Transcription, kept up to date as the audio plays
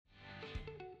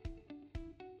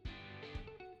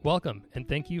Welcome, and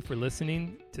thank you for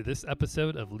listening to this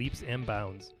episode of Leaps and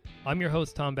Bounds. I'm your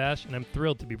host, Tom Bash, and I'm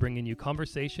thrilled to be bringing you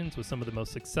conversations with some of the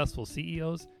most successful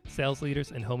CEOs, sales leaders,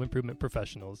 and home improvement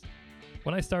professionals.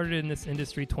 When I started in this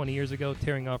industry 20 years ago,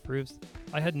 tearing off roofs,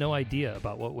 I had no idea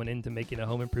about what went into making a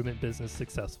home improvement business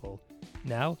successful.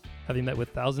 Now, having met with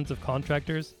thousands of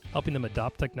contractors, helping them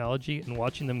adopt technology, and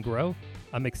watching them grow,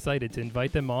 I'm excited to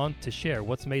invite them on to share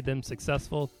what's made them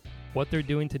successful, what they're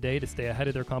doing today to stay ahead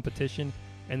of their competition,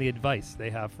 and the advice they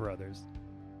have for others.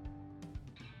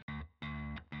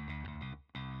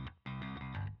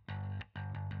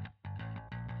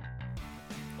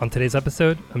 On today's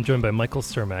episode, I'm joined by Michael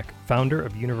Cermak, founder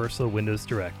of Universal Windows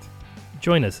Direct.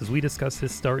 Join us as we discuss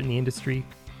his start in the industry,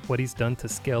 what he's done to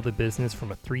scale the business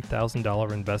from a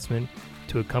 $3,000 investment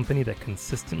to a company that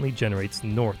consistently generates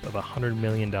north of $100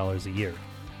 million a year.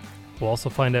 We'll also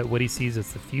find out what he sees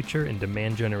as the future in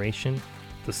demand generation,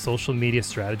 the social media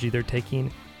strategy they're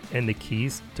taking, and the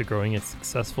keys to growing a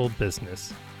successful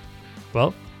business.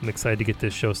 Well, I'm excited to get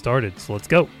this show started, so let's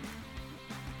go.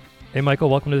 Hey, Michael,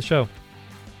 welcome to the show.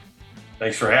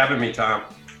 Thanks for having me, Tom.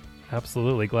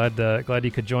 Absolutely. Glad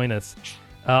you could join us.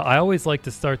 I always like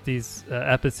to start these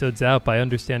episodes out by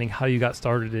understanding how you got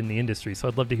started in the industry, so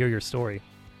I'd love to hear your story.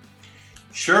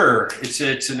 Sure.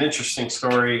 It's an interesting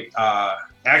story.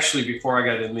 Actually, before I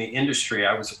got in the industry,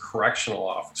 I was a correctional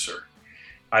officer.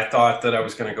 I thought that I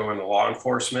was going to go into law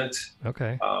enforcement.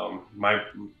 Okay.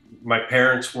 My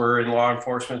parents were in law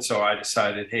enforcement, so I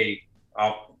decided, hey,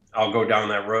 I'll go down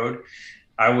that road.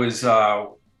 I was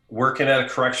working at a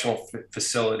correctional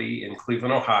facility in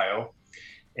Cleveland, Ohio.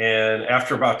 And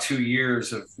after about 2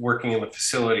 years of working in the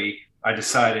facility, I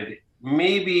decided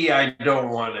maybe I don't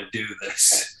want to do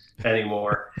this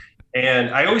anymore.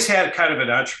 And I always had kind of an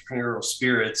entrepreneurial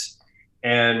spirit.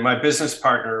 And my business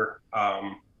partner,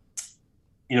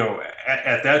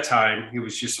 at that time, he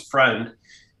was just a friend,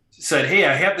 said, hey,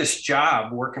 I have this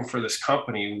job working for this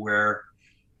company where,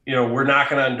 we're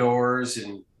knocking on doors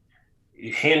and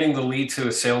handing the lead to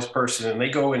a salesperson, and they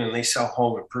go in and they sell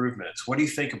home improvements. What do you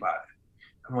think about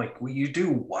it? I'm like, well, you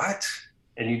do what?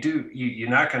 And you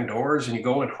knock on doors and you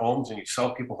go in homes and you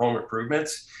sell people home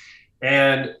improvements.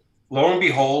 And lo and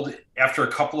behold, after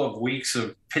a couple of weeks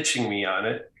of pitching me on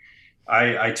it,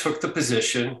 I took the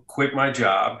position, quit my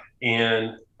job,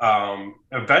 and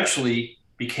eventually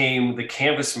became the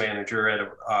canvas manager at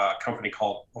a company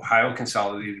called Ohio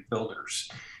Consolidated Builders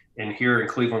here in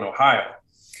Cleveland, Ohio.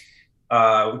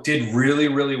 Did really,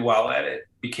 really well at it,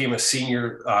 became a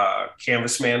senior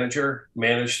canvas manager,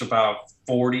 managed about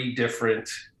 40 different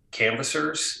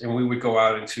canvassers, and we would go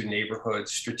out into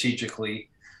neighborhoods strategically,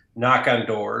 knock on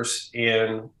doors,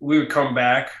 and we would come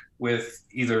back with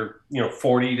either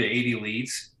 40 to 80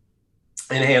 leads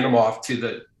and hand them off to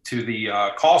the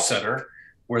call center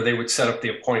where they would set up the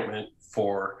appointment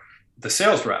for the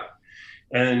sales rep.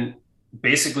 And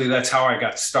basically that's how I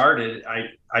got started.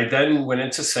 I then went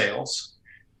into sales,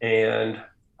 and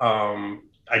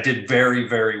I did very,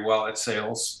 very well at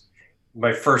sales.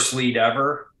 My first lead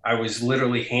ever, I was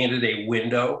literally handed a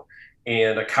window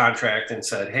and a contract and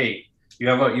said, hey, you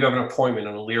have an appointment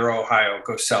in Elyria, Ohio,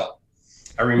 go sell it.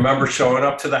 I remember showing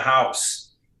up to the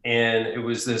house, and it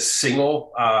was this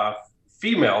single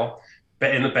female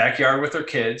in the backyard with her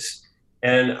kids.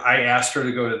 And I asked her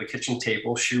to go to the kitchen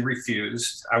table. She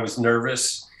refused. I was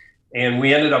nervous. And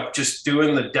we ended up just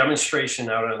doing the demonstration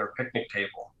out on our picnic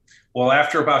table. Well,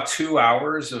 after about 2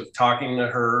 hours of talking to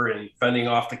her and fending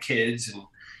off the kids and,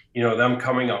 them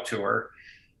coming up to her,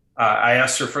 I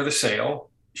asked her for the sale.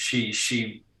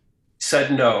 She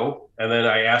said no. And then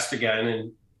I asked again,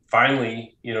 and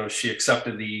finally, she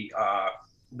accepted the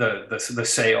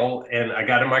sale. And I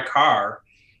got in my car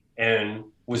and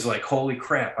was like, holy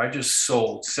crap, I just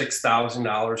sold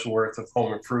 $6,000 worth of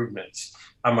home improvements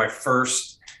on my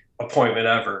first appointment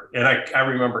ever. And I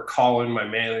remember calling my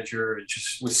manager and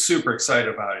just was super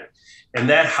excited about it. And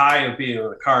that high of being in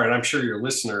the car, and I'm sure your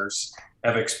listeners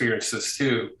have experienced this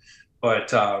too, but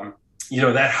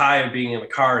that high of being in the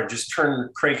car and just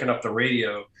cranking up the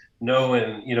radio,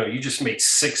 knowing, you just made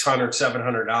 $600,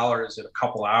 $700 in a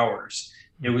couple hours.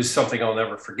 It was something I'll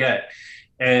never forget.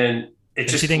 And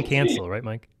she didn't cancel, right,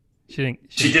 Mike? She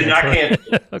did not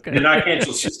cancel. Okay. Did not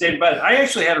cancel. She stayed by it. I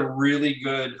actually had a really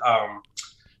good,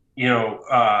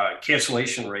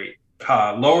 cancellation rate,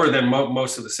 lower than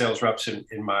most of the sales reps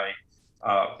in my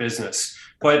business.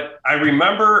 But I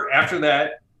remember after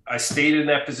that, I stayed in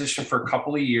that position for a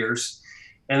couple of years,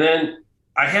 and then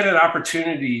I had an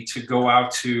opportunity to go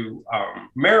out to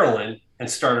Maryland and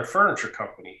start a furniture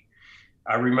company.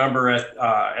 I remember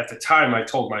at the time I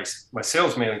told my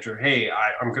sales manager, hey,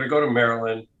 I'm going to go to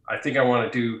Maryland. I think I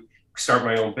want to do start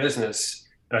my own business,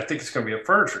 and I think it's going to be a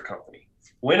furniture company.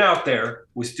 Went out there,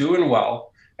 was doing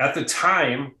well. At the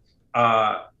time,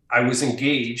 I was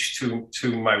engaged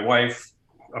to my wife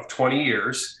of 20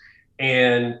 years,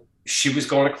 and she was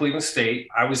going to Cleveland State.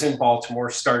 I was in Baltimore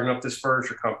starting up this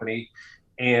furniture company,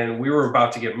 and we were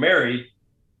about to get married.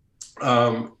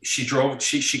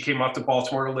 She came out to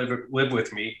Baltimore to live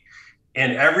with me,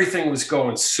 and everything was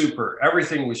going super.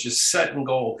 Everything was just set in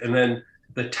gold. And then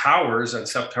the towers on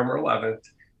September 11th,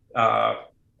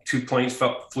 two planes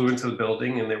flew into the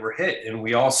building and they were hit. And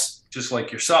we all, just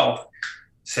like yourself,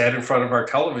 sat in front of our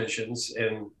televisions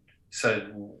and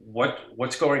said,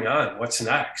 what's going on? What's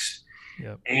next?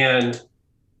 Yep. And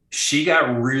she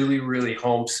got really, really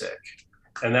homesick.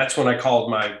 And that's when I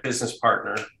called my business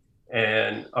partner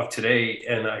and of today.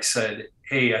 And I said,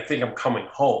 hey, I think I'm coming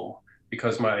home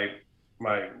because my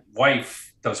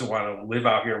wife doesn't want to live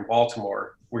out here in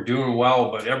Baltimore. We're doing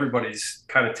well, but everybody's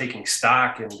kind of taking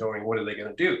stock and going, what are they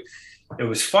going to do? It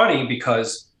was funny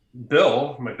because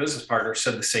Bill, my business partner,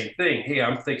 said the same thing. Hey,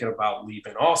 I'm thinking about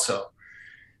leaving also.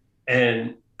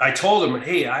 And I told him,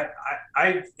 hey,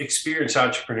 I've experienced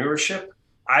entrepreneurship.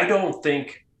 I don't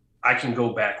think I can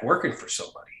go back working for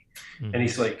somebody. Mm-hmm. And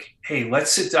he's like, hey,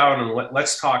 let's sit down and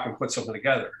let's talk and put something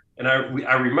together. And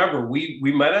I remember we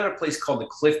met at a place called the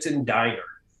Clifton Diner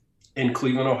in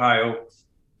Cleveland, Ohio.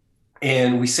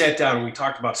 And we sat down and we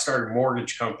talked about starting a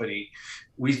mortgage company.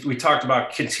 We talked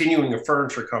about continuing a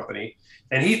furniture company.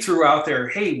 And he threw out there,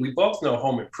 hey, we both know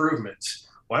home improvements.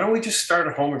 Why don't we just start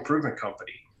a home improvement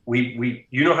company?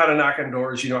 You know how to knock on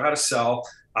doors, you know how to sell.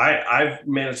 I've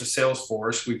managed a sales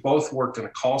force. We both worked in a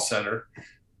call center.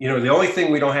 You know, the only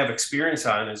thing we don't have experience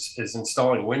on is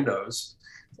installing windows.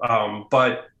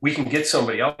 But we can get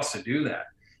somebody else to do that.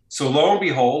 So lo and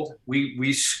behold,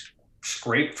 we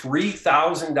scraped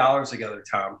 $3,000 together,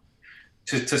 Tom,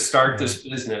 to start this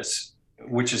business,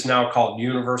 which is now called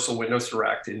Universal Windows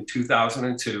Direct in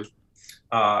 2002.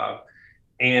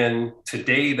 And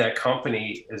today that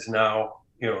company is now,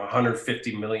 a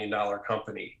 $150 million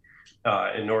company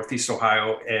in Northeast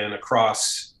Ohio and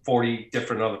across 40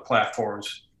 different other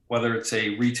platforms, whether it's a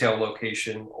retail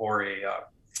location or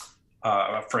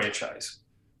a franchise.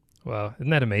 Wow, isn't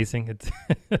that amazing?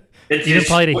 It's even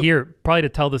probably to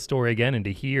tell the story again and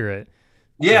to hear it.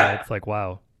 Yeah, it's like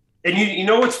wow. And you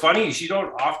know what's funny is you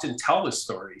don't often tell the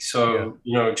story. So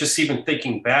just even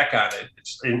thinking back on it,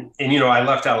 and I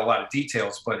left out a lot of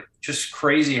details, but just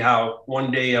crazy how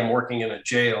one day I'm working in a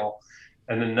jail,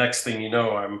 and the next thing you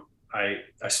know, I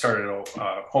started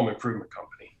a home improvement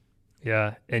company.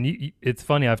 Yeah, and it's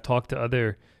funny. I've talked to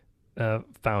other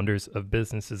founders of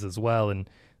businesses as well, and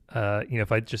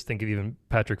if I just think of even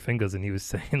Patrick Fingers, and he was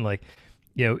saying like,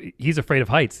 he's afraid of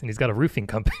heights and he's got a roofing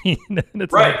company. And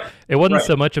it's right. Like, it wasn't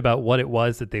so much about what it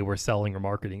was that they were selling or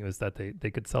marketing. It was that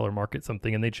they could sell or market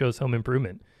something, and they chose home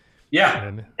improvement.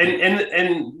 Yeah.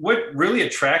 And what really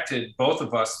attracted both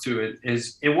of us to it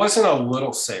is it wasn't a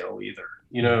little sale either.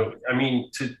 I mean,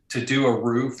 to do a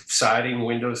roof, siding,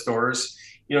 windows, doors,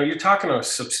 you're talking a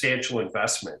substantial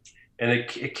investment, and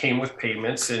it came with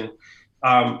payments, and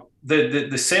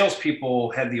the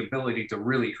salespeople had the ability to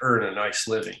really earn a nice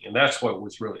living, and that's what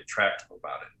was really attractive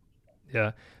about it.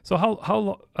 Yeah. So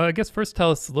how I guess first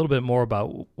tell us a little bit more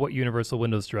about what Universal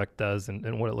Windows Direct does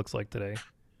and what it looks like today.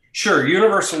 Sure.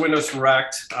 Universal Windows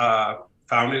Direct,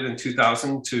 founded in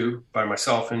 2002 by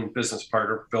myself and business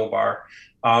partner Bill Barr.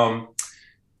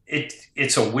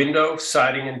 It's a window,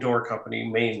 siding, and door company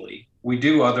mainly. We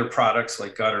do other products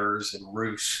like gutters and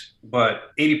roofs,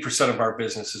 but 80% of our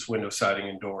business is window, siding,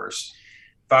 and doors.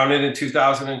 Founded in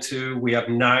 2002, we have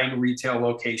 9 retail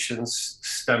locations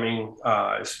stemming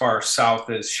as far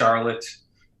south as Charlotte.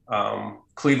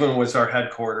 Cleveland was our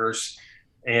headquarters.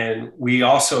 And we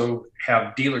also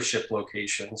have dealership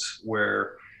locations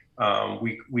where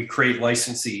we create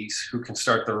licensees who can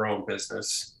start their own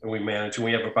business, and we manage, and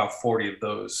we have about 40 of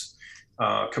those.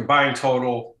 Combined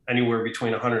total anywhere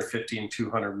between 150 and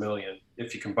 200 million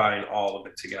if you combine all of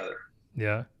it together.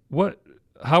 Yeah.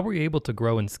 How were you able to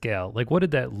grow and scale? Like, what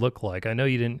did that look like? I know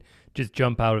you didn't just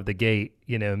jump out of the gate,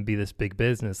 and be this big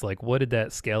business. Like, what did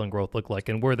that scale and growth look like?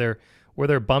 And were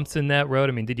there bumps in that road?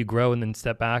 I mean, did you grow and then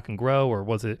step back and grow, or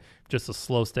was it just a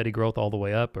slow, steady growth all the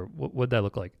way up, or what did that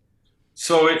look like?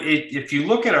 So if you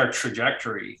look at our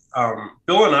trajectory,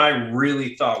 Bill and I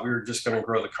really thought we were just going to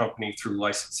grow the company through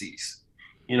licensees.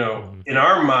 In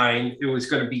our mind, it was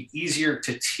going to be easier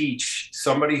to teach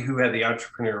somebody who had the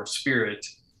entrepreneurial spirit,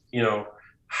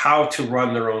 how to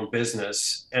run their own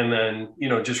business, and then,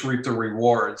 just reap the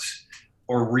rewards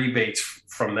or rebates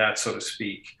from that, so to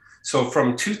speak. So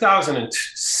from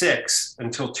 2006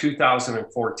 until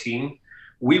 2014,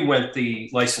 we went the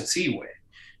licensee way.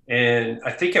 And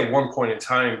I think at one point in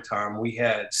time, Tom, we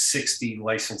had 60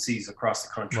 licensees across the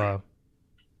country. Wow.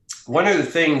 One of the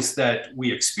things that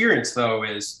we experienced, though,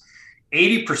 is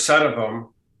 80% of them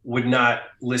would not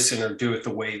listen or do it the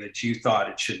way that you thought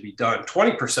it should be done.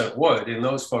 20% would, and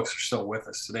those folks are still with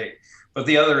us today. But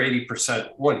the other 80%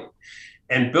 wouldn't.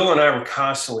 And Bill and I were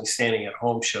constantly standing at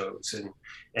home shows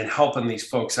and helping these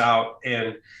folks out.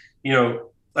 And, you know,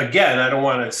 again, I don't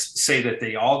want to say that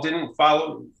they all didn't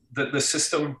follow the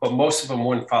system, but most of them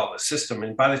wouldn't follow the system.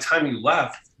 And by the time you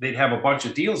left, they'd have a bunch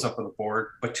of deals up on the board,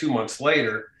 but 2 months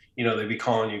later, you know, they'd be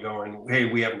calling you going, hey,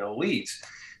 we have no leads.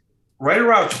 Right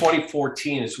around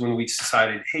 2014 is when we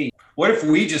decided, hey, what if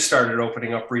we just started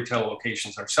opening up retail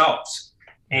locations ourselves?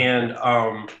 And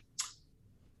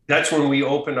that's when we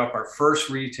opened up our first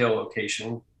retail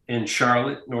location in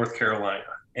Charlotte, North Carolina.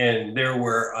 And there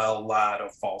were a lot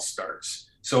of false starts.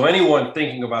 So anyone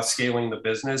thinking about scaling the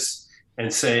business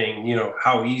and saying, you know,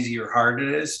 how easy or hard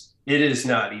it is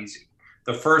not easy.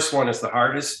 The first one is the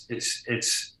hardest.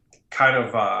 It's kind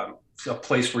of a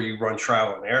place where you run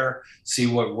trial and error, see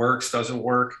what works, doesn't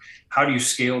work. How do you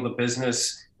scale the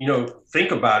business? You know,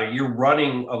 think about it. You're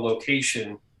running a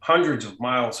location hundreds of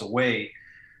miles away.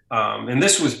 And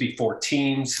this was before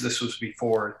Teams. This was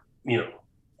before, you know,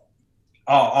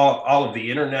 all of the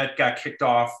internet got kicked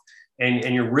off,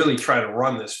 and you're really trying to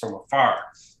run this from afar.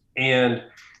 And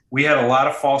we had a lot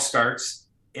of false starts.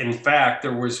 In fact,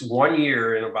 there was 1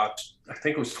 year in about, I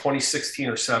think it was 2016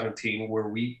 or 17, where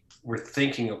we were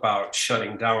thinking about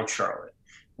shutting down Charlotte.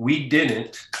 We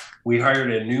didn't. We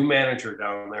hired a new manager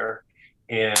down there,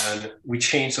 and we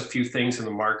changed a few things in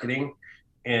the marketing.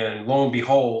 And lo and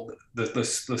behold, the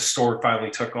store finally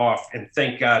took off. And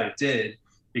thank God it did,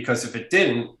 because if it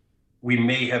didn't, we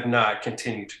may have not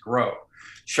continued to grow.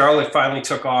 Charlotte finally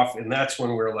took off, and that's when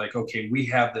we were like, okay, we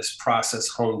have this process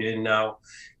honed in now,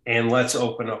 and let's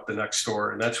open up the next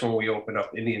store. And that's when we opened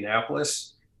up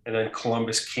Indianapolis, and then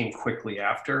Columbus came quickly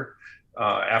after.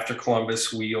 After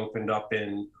Columbus, we opened up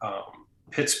in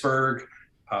Pittsburgh,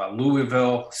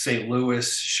 Louisville, St.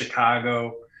 Louis,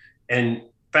 Chicago. And in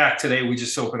fact, today we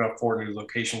just opened up 4 new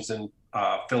locations in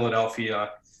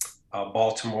Philadelphia,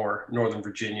 Baltimore, Northern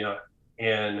Virginia,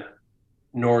 and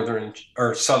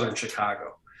Southern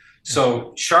Chicago.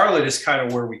 So Charlotte is kind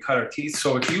of where we cut our teeth.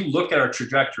 So if you look at our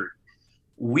trajectory,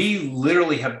 we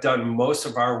literally have done most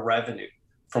of our revenue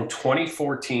from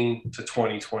 2014 to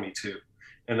 2022.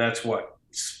 And that's what,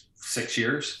 6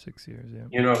 years? 6 years, yeah.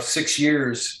 You know, 6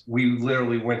 years, we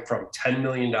literally went from $10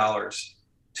 million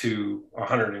to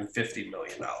 $150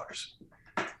 million.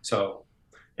 So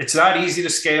it's not easy to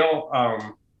scale.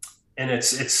 And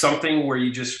it's something where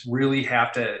you just really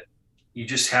have to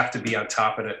be on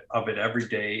top of it every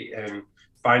day and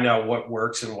find out what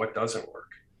works and what doesn't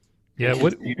work. Yeah.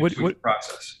 What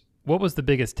process? What was the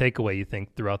biggest takeaway you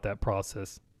think throughout that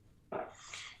process?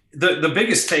 The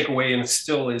biggest takeaway, and it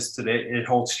still is today, it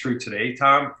holds true today,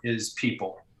 Tom, is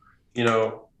people. You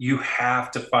know, you have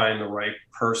to find the right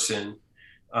person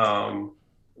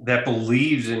that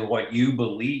believes in what you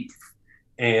believe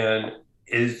and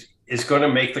is going to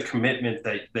make the commitment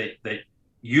that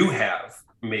you have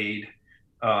made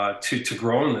to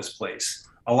grow in this place.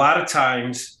 A lot of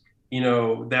times, you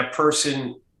know, that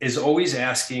person is always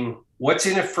asking, what's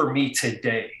in it for me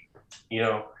today? You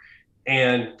know,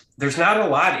 and there's not a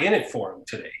lot in it for them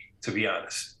today, to be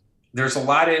honest. There's a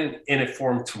lot in it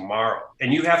for them tomorrow.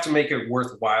 And you have to make it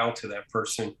worthwhile to that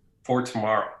person for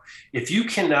tomorrow. If you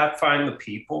cannot find the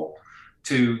people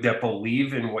that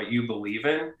believe in what you believe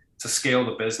in to scale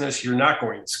the business, you're not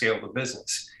going to scale the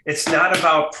business. It's not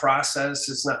about process.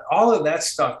 It's not, all of that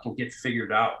stuff can get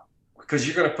figured out because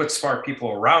you're going to put smart people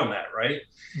around that, right?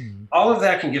 Mm-hmm. All of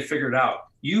that can get figured out.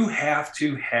 You have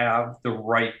to have the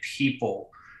right people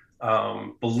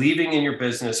believing in your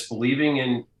business, believing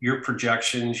in your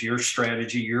projections, your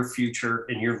strategy, your future,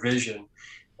 and your vision.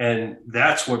 And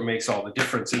that's what makes all the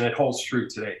difference. And it holds true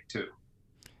today too.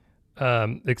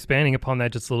 Expanding upon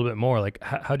that just a little bit more, like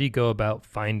how do you go about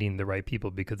finding the right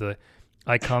people? Because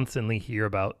I constantly hear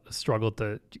about the struggle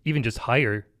to even just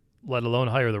hire, let alone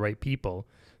hire the right people.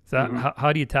 So mm-hmm.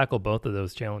 how do you tackle both of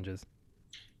those challenges?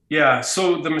 Yeah.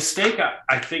 So the mistake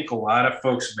I think a lot of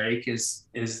folks make is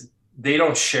they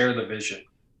don't share the vision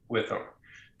with them.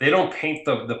 They don't paint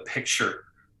the picture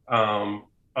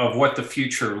of what the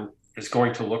future is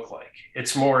going to look like.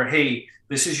 It's more, hey,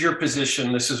 this is your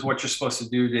position. This is what you're supposed to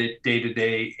do day to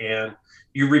day. And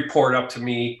you report up to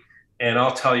me and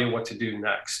I'll tell you what to do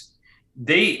next.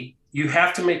 You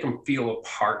have to make them feel a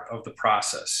part of the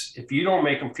process. If you don't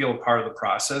make them feel a part of the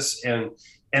process and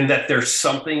that there's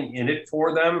something in it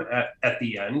for them at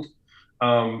the end,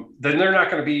 then they're not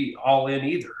going to be all in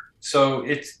either. So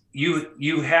it's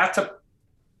you have to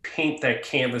paint that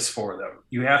canvas for them.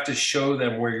 You have to show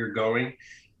them where you're going,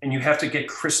 and you have to get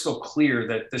crystal clear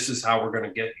that this is how we're going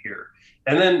to get here.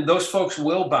 And then those folks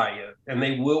will buy in, and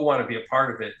they will want to be a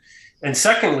part of it. And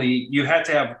secondly, you have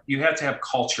to have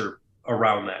culture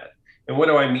around that. And what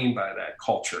do I mean by that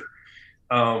culture?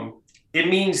 It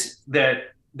means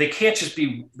that they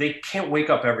can't wake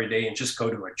up every day and just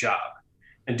go to a job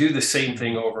and do the same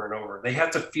thing over and over. They have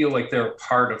to feel like they're a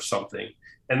part of something.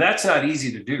 And that's not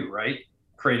easy to do, right?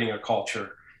 Creating a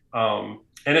culture. And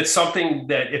it's something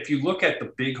that if you look at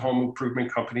the big home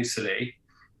improvement companies today,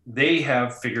 they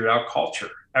have figured out culture.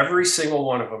 Every single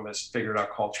one of them has figured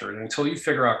out culture. And until you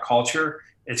figure out culture,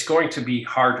 it's going to be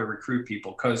hard to recruit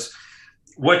people, because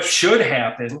what should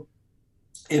happen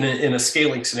in a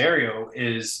scaling scenario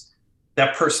is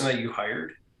that person that you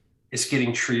hired is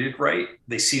getting treated right.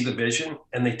 They see the vision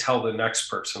and they tell the next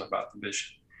person about the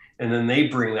vision. And then they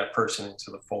bring that person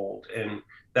into the fold. And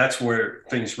that's where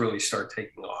things really start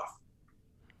taking off.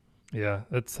 Yeah,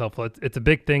 that's helpful. It's a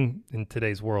big thing in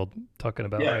today's world, talking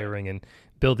about hiring and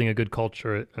building a good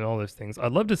culture and all those things.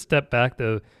 I'd love to step back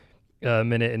though a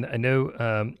minute, and I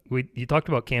know you talked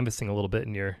about canvassing a little bit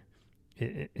in your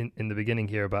in the beginning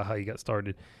here about how you got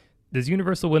started. Does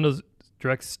Universal Windows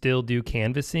Direct still do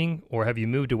canvassing, or have you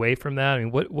moved away from that? I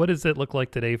mean, what does it look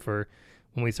like today for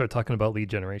when we start talking about lead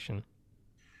generation?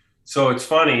 So it's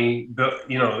funny, but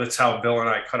that's how Bill and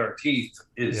I cut our teeth,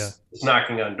 is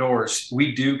knocking on doors.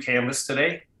 We do canvas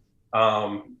today,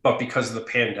 but because of the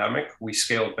pandemic, we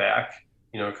scaled back,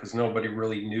 because nobody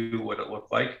really knew what it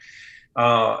looked like.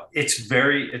 It's a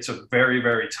very,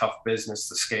 very tough business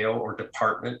to scale, or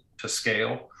department to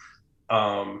scale,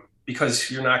 because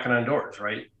you're knocking on doors,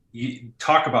 right? You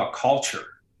talk about culture.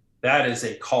 That is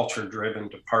a culture-driven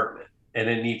department, and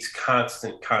it needs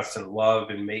constant love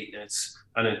and maintenance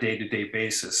on a day-to-day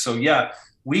basis. So yeah,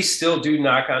 we still do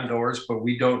knock on doors, but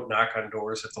we don't knock on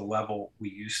doors at the level we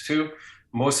used to.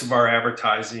 Most of our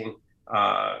advertising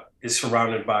is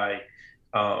surrounded by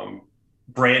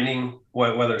branding,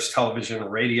 whether it's television or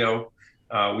radio.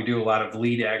 We do a lot of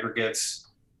lead aggregates.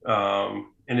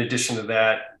 In addition to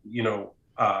that,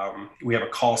 we have a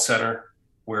call center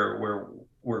where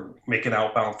we're making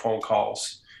outbound phone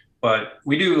calls. But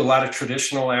we do a lot of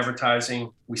traditional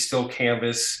advertising. We still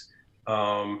canvas.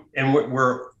 And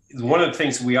we're one of the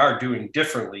things we are doing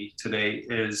differently today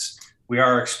is we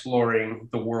are exploring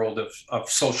the world of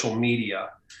social media,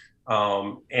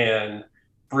 and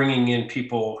bringing in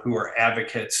people who are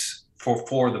advocates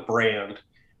for the brand,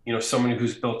 somebody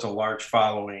who's built a large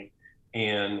following,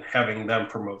 and having them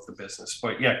promote the business.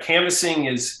 But yeah, canvassing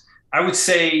is, I would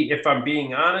say, if I'm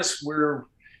being honest, we're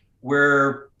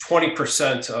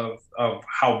 20% of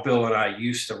how Bill and I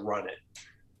used to run it.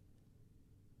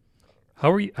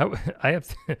 How are you? I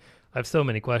have so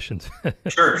many questions.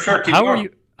 Sure.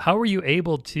 How are you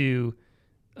able to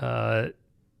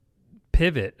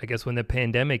pivot, I guess, when the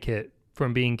pandemic hit,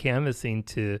 from being canvassing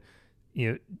to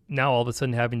now all of a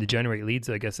sudden having to generate leads,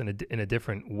 I guess, in a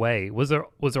different way? Was there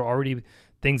already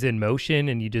things in motion,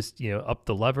 and you just up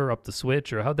the lever, up the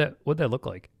switch, or what'd that look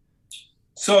like?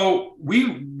 So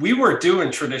we were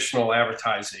doing traditional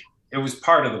advertising. It was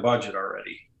part of the budget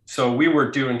already. So we were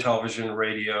doing television and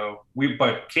radio.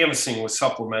 But canvassing was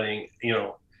supplementing,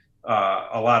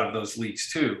 a lot of those leads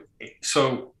too.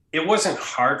 So it wasn't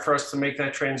hard for us to make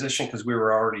that transition because we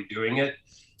were already doing it.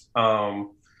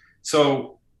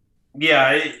 So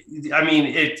yeah,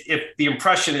 if the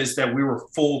impression is that we were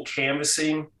full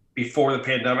canvassing before the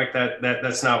pandemic,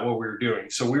 that's not what we were doing.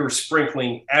 So we were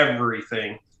sprinkling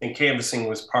everything, and canvassing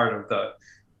was part of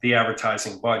the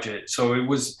advertising budget. So it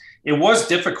was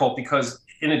difficult because,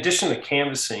 in addition to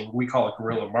canvassing, we call it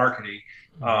guerrilla marketing,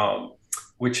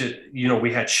 which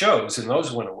we had shows, and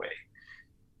those went away.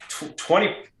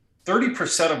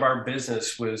 30% of our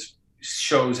business was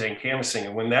shows and canvassing.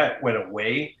 And when that went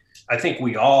away, I think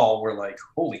we all were like,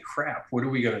 holy crap, what are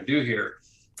we going to do here?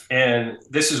 And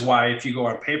this is why if you go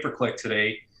on pay-per-click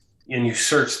today and you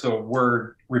search the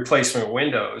word replacement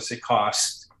windows, it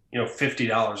costs,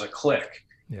 $50 a click.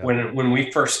 Yeah. When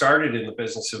we first started in the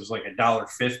business, it was like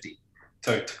 $1.50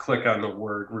 to click on the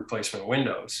word replacement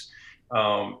windows.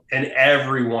 And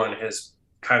everyone has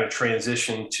kind of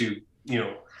transitioned to,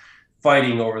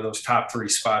 fighting over those top 3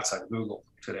 spots on Google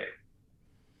today.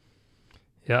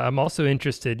 Yeah, I'm also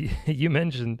interested. You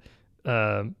mentioned,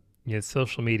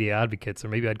 social media advocates, or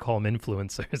maybe I'd call them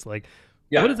influencers. What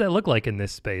does that look like in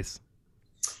this space?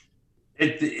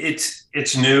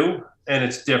 It's new, and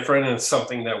it's different, and it's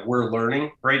something that we're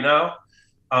learning right now.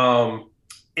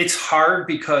 It's hard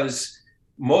because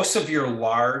most of your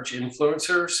large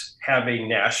influencers have a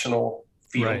national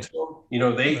feel Right. to them. You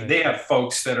know, they have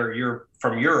folks that are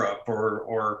from Europe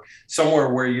or somewhere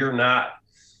where you're not.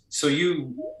 So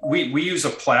we use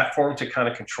a platform to kind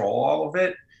of control all of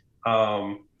it.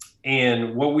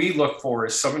 And what we look for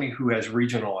is somebody who has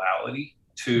regionality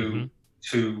to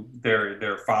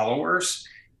their followers,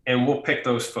 and we'll pick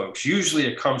those folks. Usually,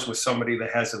 it comes with somebody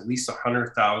that has at least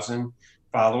 100,000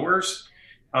 followers.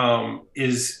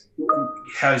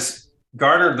 Has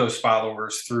garnered those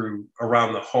followers through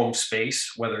around the home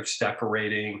space, whether it's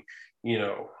decorating,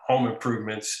 home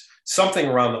improvements, something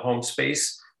around the home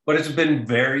space. But it's been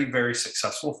very, very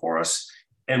successful for us.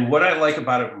 And what I like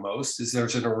about it most is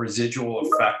there's a residual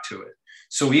effect to it.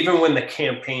 So even when the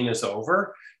campaign is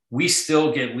over, we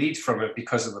still get leads from it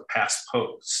because of the past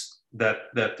posts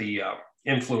that the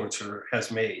influencer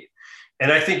has made.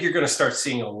 And I think you're going to start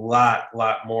seeing a lot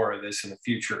more of this in the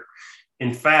future.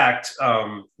 In fact,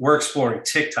 we're exploring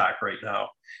TikTok right now.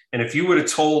 And if you would have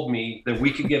told me that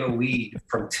we could get a lead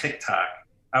from TikTok,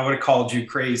 I would have called you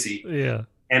crazy. Yeah.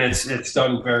 And it's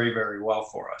done very, very well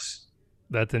for us.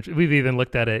 That's interesting. We've even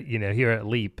looked at it, here at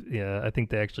Leap. Yeah, I think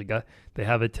they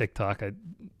have a TikTok.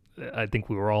 I think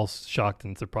we were all shocked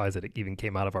and surprised that it even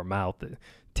came out of our mouth.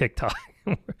 TikTok.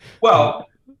 Well,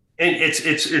 and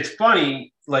it's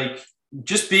funny. Like,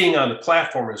 just being on the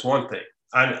platform is one thing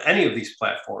on any of these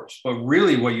platforms, but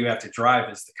really what you have to drive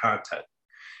is the content.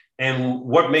 And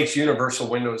what makes Universal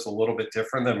Windows a little bit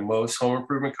different than most home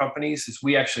improvement companies is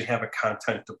we actually have a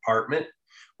content department.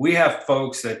 We have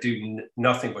folks that do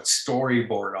nothing but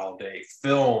storyboard all day,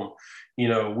 film.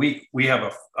 We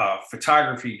have a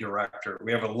photography director.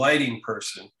 We have a lighting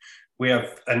person. We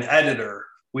have an editor.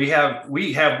 We have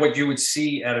what you would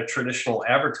see at a traditional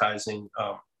advertising,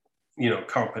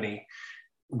 company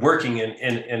working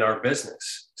in our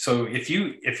business. So if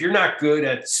you're not good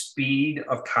at speed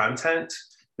of content,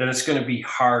 then it's going to be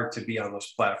hard to be on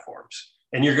those platforms,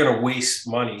 and you're going to waste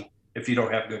money if you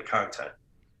don't have good content.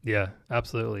 Yeah,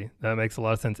 absolutely. That makes a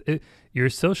lot of sense. Your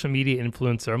social media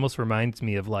influencer almost reminds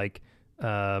me of like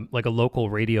a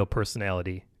local radio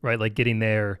personality, right? Like getting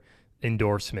their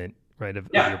endorsement, right, of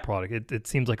your product. It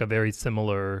seems like a very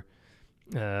similar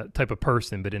type of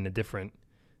person, but in a different.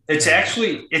 It's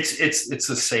actually it's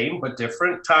the same but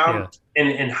different, Tom. Yeah.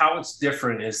 And how it's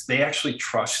different is they actually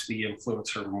trust the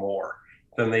influencer more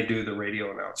than they do the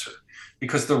radio announcer,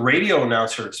 because the radio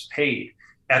announcer is paid.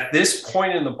 At this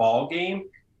point in the ball game,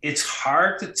 it's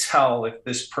hard to tell if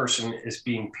this person is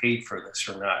being paid for this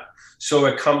or not. So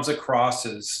it comes across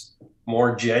as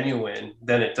more genuine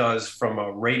than it does from a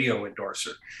radio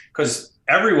endorser, because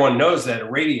everyone knows that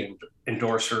a radio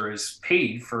endorser is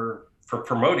paid for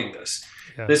promoting this.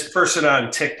 Yeah. This person on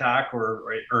TikTok or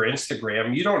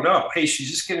Instagram, you don't know. Hey,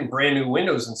 she's just getting brand new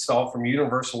windows installed from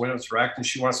Universal Windows Direct, and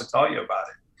she wants to tell you about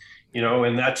it.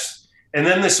 And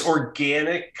then this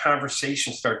organic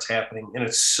conversation starts happening, and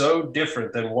it's so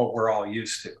different than what we're all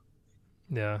used to.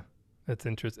 Yeah, that's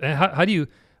interesting. And how do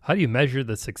you measure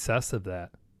the success of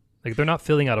that? Like, they're not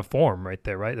filling out a form right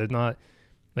there, right? They're not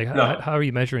like, how are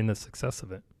you measuring the success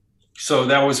of it? So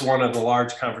that was one of the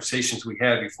large conversations we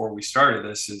had before we started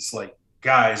this, is like,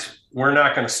 guys, we're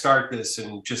not going to start this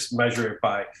and just measure it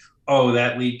by, oh,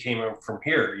 that lead came up from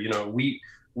here. We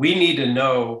need to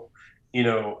know,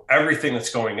 everything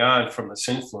that's going on from this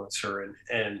influencer.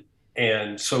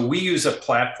 And so we use a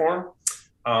platform.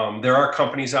 There are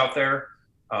companies out there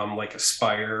like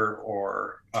Aspire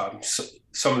or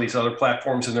some of these other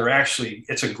platforms, and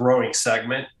it's a growing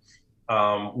segment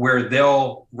where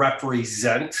they'll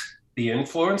represent the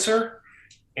influencer,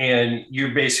 and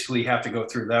you basically have to go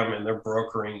through them, and they're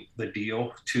brokering the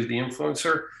deal to the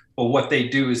influencer. But what they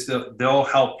do is they'll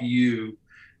help you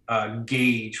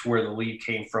gauge where the lead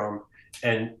came from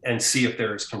and see if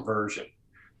there is conversion.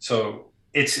 So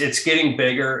it's getting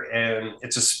bigger, and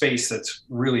it's a space that's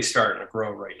really starting to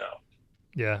grow right now.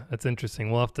 Yeah, that's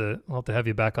interesting. We'll have to have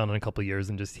you back on in a couple of years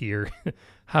and just hear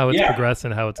how it's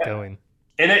progressing, how it's going.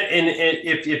 And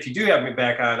if you do have me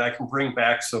back on, I can bring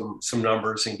back some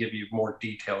numbers and give you more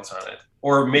details on it,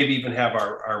 or maybe even have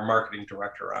our marketing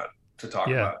director on to talk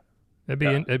about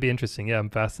it. It'd be interesting. Yeah, I'm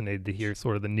fascinated to hear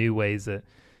sort of the new ways that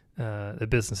the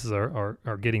businesses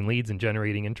are getting leads and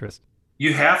generating interest.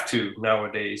 You have to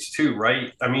nowadays too,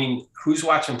 right? I mean, who's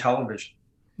watching television?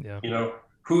 Yeah.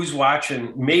 Who's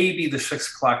watching maybe the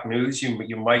 6 o'clock news?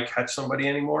 You might catch somebody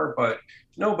anymore, but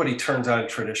nobody turns on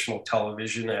traditional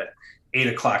television at 8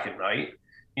 o'clock at night.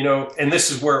 And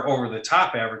this is where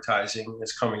over-the-top advertising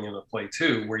is coming into play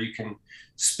too, where you can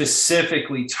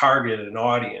specifically target an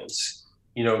audience,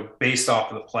 based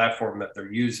off of the platform that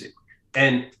they're using.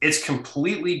 And it's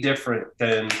completely different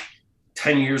than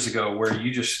 10 years ago where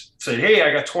you just said, hey,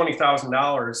 I got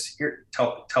 $20,000 here,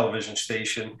 television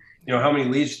station. How many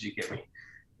leads did you give me?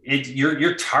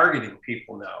 You're targeting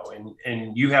people now,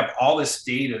 and you have all this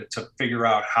data to figure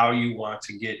out how you want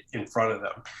to get in front of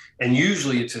them. And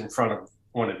usually it's in front of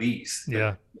one of these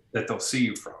that they'll see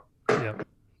you from. Yeah.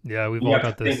 Yeah. We've all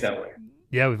got this. Think that way.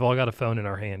 Yeah. We've all got a phone in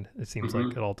our hand. It seems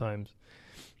like at all times.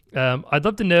 I'd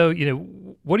love to know,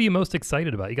 what are you most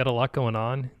excited about? You got a lot going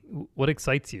on. What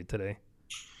excites you today?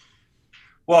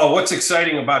 Well, what's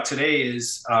exciting about today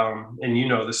is,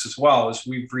 and this as well, is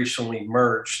we've recently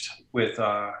merged with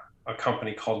a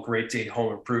company called Great Day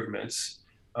Home Improvements.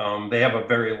 They have a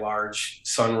very large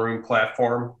sunroom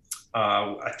platform,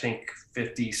 I think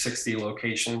 50, 60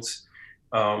 locations.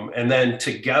 And then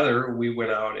together we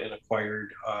went out and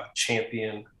acquired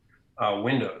Champion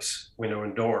Windows, window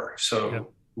and door.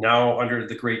 So now under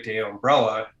the Great Day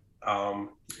umbrella,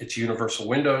 it's Universal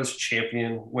Windows,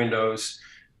 Champion Windows,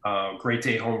 Great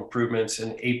Day Home Improvements,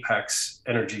 and Apex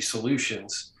Energy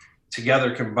Solutions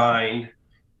together combined.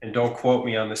 And don't quote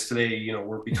me on this today.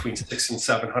 We're between $600 and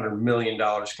 $700 million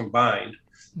combined.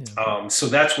 Yeah. So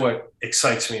that's what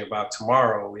excites me about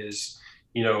tomorrow is,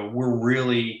 we're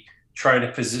really trying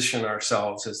to position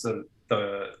ourselves as the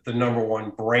number one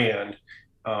brand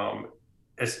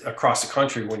across the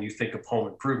country when you think of home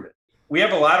improvement. We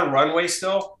have a lot of runway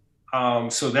still.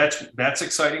 So that's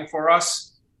exciting for us.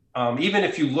 Even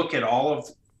if you look at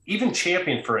even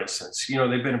Champion, for instance,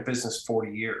 they've been in business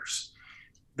 40 years.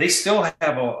 They still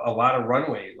have a lot of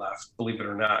runway left, believe it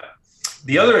or not.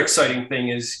 The other exciting thing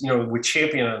is, with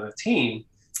Champion on the team,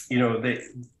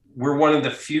 we're one of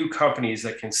the few companies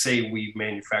that can say we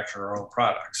manufacture our own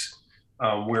products,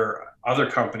 where other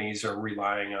companies are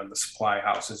relying on the supply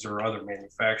houses or other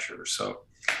manufacturers. So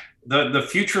the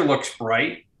future looks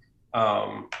bright.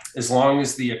 As long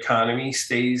as the economy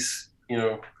stays,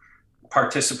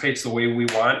 participates the way we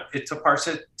want it to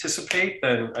participate,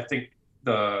 then I think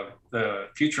the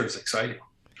future is exciting.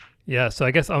 Yeah. So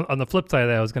I guess on the flip side of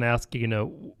that, I was going to ask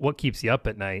you, what keeps you up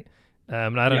at night?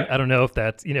 And I don't know if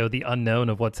that's, the unknown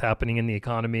of what's happening in the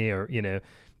economy or,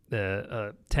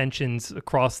 the tensions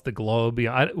across the globe.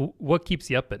 What keeps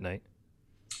you up at night?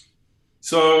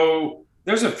 So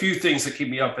there's a few things that keep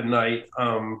me up at night.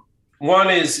 One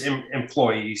is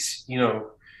employees.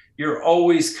 You're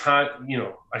always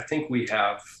I think we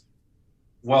have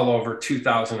well over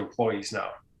 2,000 employees now.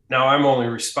 Now I'm only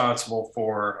responsible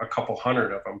for a couple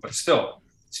hundred of them, but still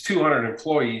it's 200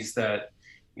 employees that,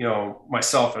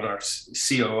 myself and our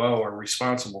COO are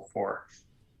responsible for.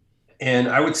 And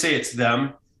I would say it's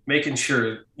them making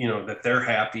sure, that they're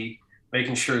happy,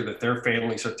 making sure that their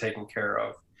families are taken care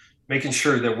of, making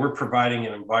sure that we're providing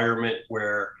an environment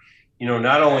where,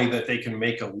 not only that they can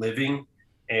make a living,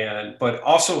 but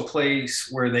also a place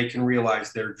where they can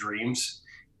realize their dreams.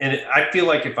 And I feel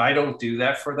like if I don't do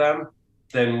that for them,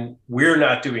 then we're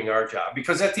not doing our job.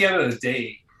 Because at the end of the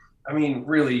day, I mean,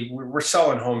 really, we're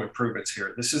selling home improvements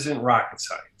here. This isn't rocket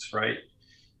science, right?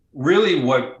 Really,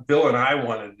 what Bill and I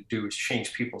wanted to do is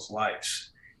change people's lives.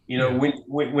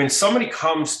 When somebody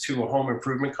comes to a home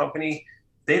improvement company,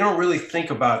 they don't really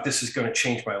think about this is going to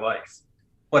change my life.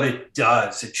 But it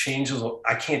does. It changes.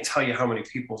 I can't tell you how many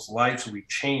people's lives we've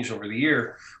changed over the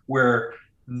year where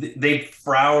they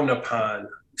frowned upon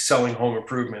selling home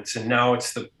improvements, and now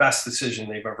it's the best decision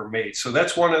they've ever made. So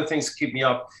that's one of the things that keep me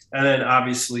up. And then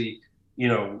obviously,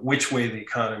 which way the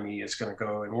economy is going to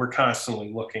go, and we're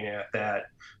constantly looking at that.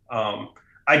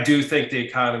 I do think the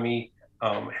economy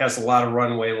has a lot of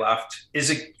runway left. Is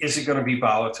it going to be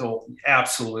volatile?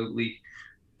 Absolutely.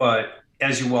 But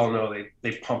as you well know,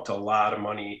 they've pumped a lot of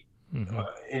money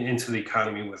into the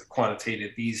economy with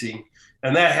quantitative easing,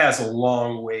 and that has a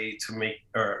long way to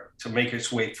make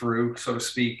its way through, so to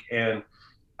speak. And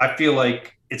I feel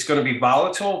like it's going to be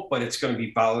volatile, but it's going to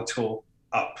be volatile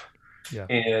up. Yeah.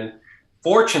 And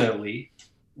fortunately,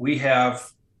 we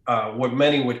have what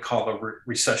many would call a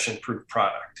recession-proof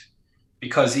product,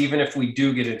 because even if we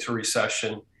do get into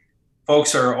recession,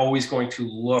 folks are always going to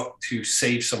look to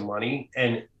save some money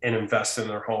and invest in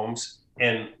their homes.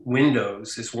 And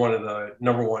Windows is one of the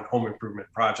number one home improvement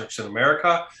projects in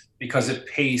America because it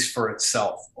pays for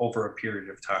itself over a period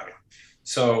of time.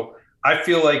 So I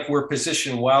feel like we're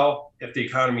positioned well if the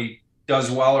economy does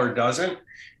well or doesn't.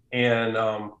 And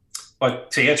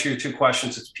but to answer your two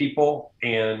questions, it's people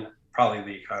and probably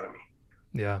the economy.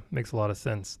 Yeah, makes a lot of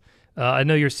sense. I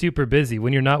know you're super busy.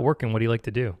 When you're not working, what do you like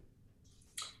to do?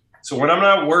 So when I'm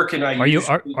not working, are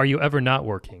you ever not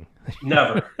working?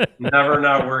 Never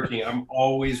not working. I'm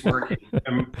always working.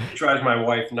 And it drives my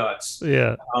wife nuts.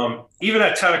 Yeah. Even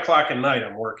at 10 o'clock at night,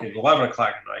 I'm working. 11 o'clock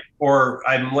at night, or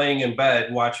I'm laying in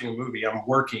bed watching a movie. I'm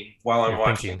working while I'm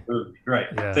watching a movie. Right.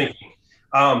 Yeah. Thinking.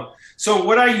 So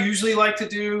what I usually like to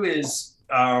do is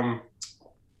I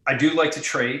do like to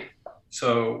trade.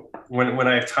 So when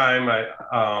I have time,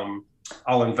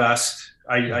 I'll invest.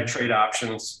 I trade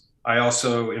options. I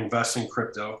also invest in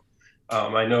crypto.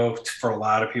 I know for a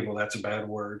lot of people that's a bad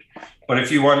word, but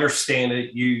if you understand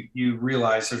it, you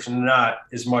realize there's not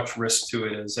as much risk to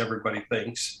it as everybody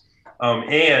thinks,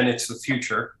 and it's the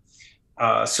future.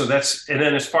 So and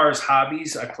then as far as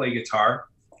hobbies, I play guitar.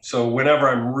 So whenever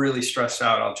I'm really stressed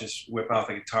out, I'll just whip out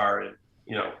the guitar and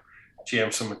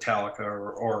jam some Metallica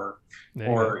or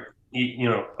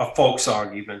a folk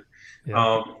song even.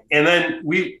 Yeah. And then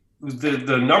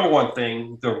the number one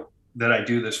thing that I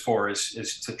do this for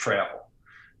is to travel.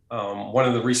 One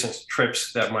of the recent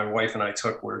trips that my wife and I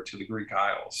took were to the Greek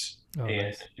Isles. Oh, and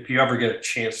nice. If you ever get a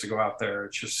chance to go out there,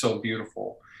 it's just so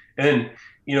beautiful. And,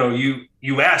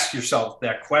 you ask yourself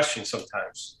that question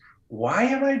sometimes, why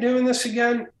am I doing this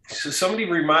again? So somebody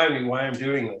remind me why I'm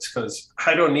doing this, because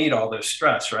I don't need all this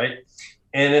stress, right?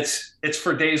 And it's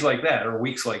for days like that or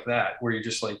weeks like that where you're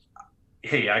just like,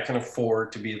 hey, I can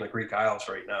afford to be in the Greek Isles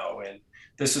right now. And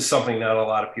this is something not a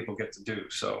lot of people get to do.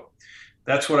 So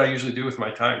that's what I usually do with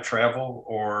my time, travel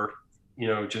or,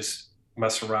 just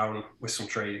mess around with some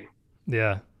trading.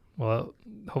 Yeah. Well,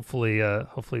 hopefully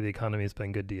the economy has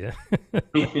been good to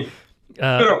you.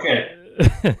 Okay.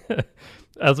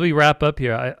 As we wrap up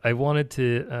here, I wanted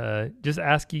to just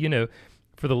ask you,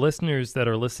 for the listeners that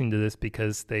are listening to this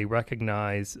because they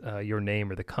recognize your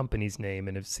name or the company's name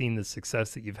and have seen the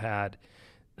success that you've had,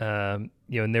 and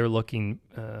they're looking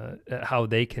at how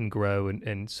they can grow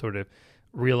and sort of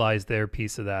realize their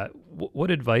piece of that.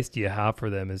 What advice do you have for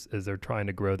them as they're trying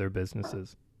to grow their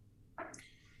businesses?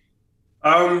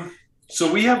 So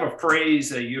we have a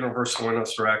phrase at Universal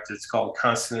Windows Direct. It's called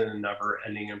constant and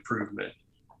never-ending improvement.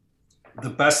 The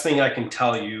best thing I can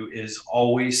tell you is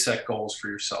always set goals for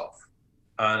yourself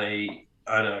on a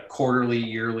quarterly,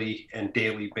 yearly, and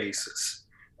daily basis.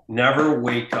 Never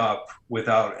wake up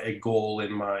without a goal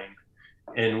in mind.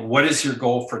 And what is your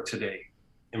goal for today?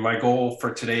 And my goal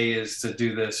for today is to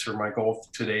do this, or my goal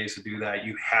for today is to do that.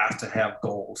 You have to have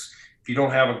goals. If you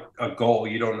don't have a goal,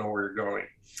 you don't know where you're going.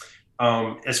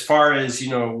 As far as,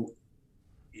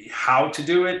 how to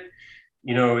do it,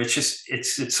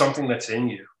 it's something that's in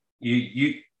you.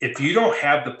 If you don't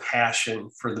have the passion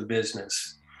for the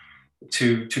business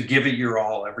to give it your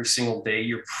all every single day,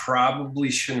 you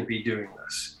probably shouldn't be doing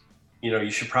this.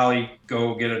 You should probably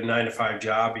go get a 9-to-5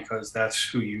 job because that's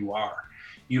who you are.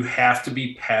 You have to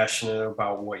be passionate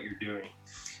about what you're doing.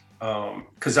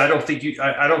 Because I don't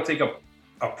think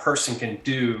a person can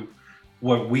do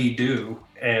what we do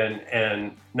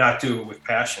and not do it with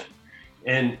passion.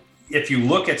 And if you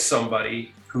look at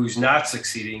somebody who's not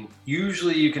succeeding,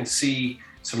 usually you can see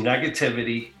some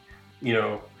negativity.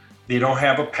 They don't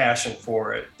have a passion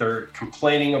for it. They're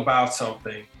complaining about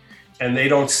something and they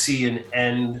don't see an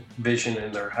end vision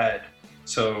in their head.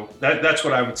 So that's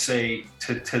what I would say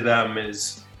to them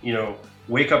is,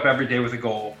 wake up every day with a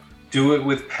goal, do it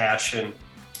with passion,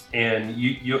 and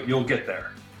you'll get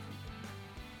there.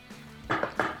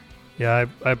 Yeah,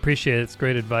 I appreciate it. It's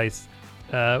great advice.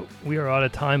 We are out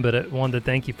of time, but I wanted to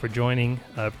thank you for joining.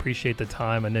 I appreciate the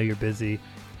time. I know you're busy,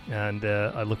 and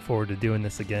I look forward to doing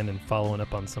this again and following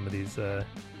up on some of these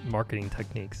marketing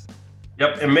techniques.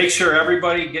 Yep, and make sure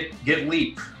everybody get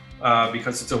Leap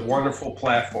because it's a wonderful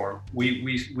platform.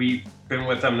 We've been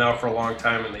with them now for a long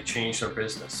time, and they changed our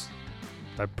business.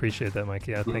 I appreciate that, Mike.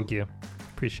 Yeah, thank you.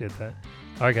 Appreciate that.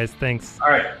 All right, guys, thanks. All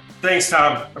right, thanks,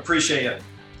 Tom. Appreciate it.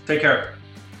 Take care.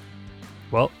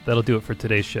 Well, that'll do it for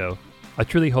today's show. I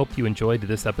truly hope you enjoyed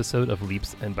this episode of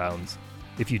Leaps and Bounds.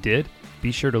 If you did,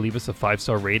 be sure to leave us a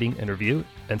 5-star rating and review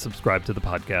and subscribe to the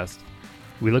podcast.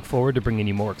 We look forward to bringing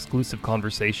you more exclusive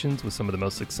conversations with some of the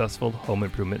most successful home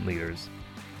improvement leaders.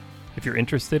 If you're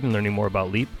interested in learning more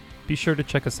about Leap, be sure to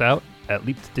check us out at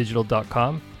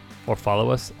leapdigital.com or follow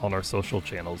us on our social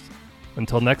channels.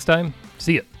 Until next time,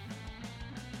 see ya.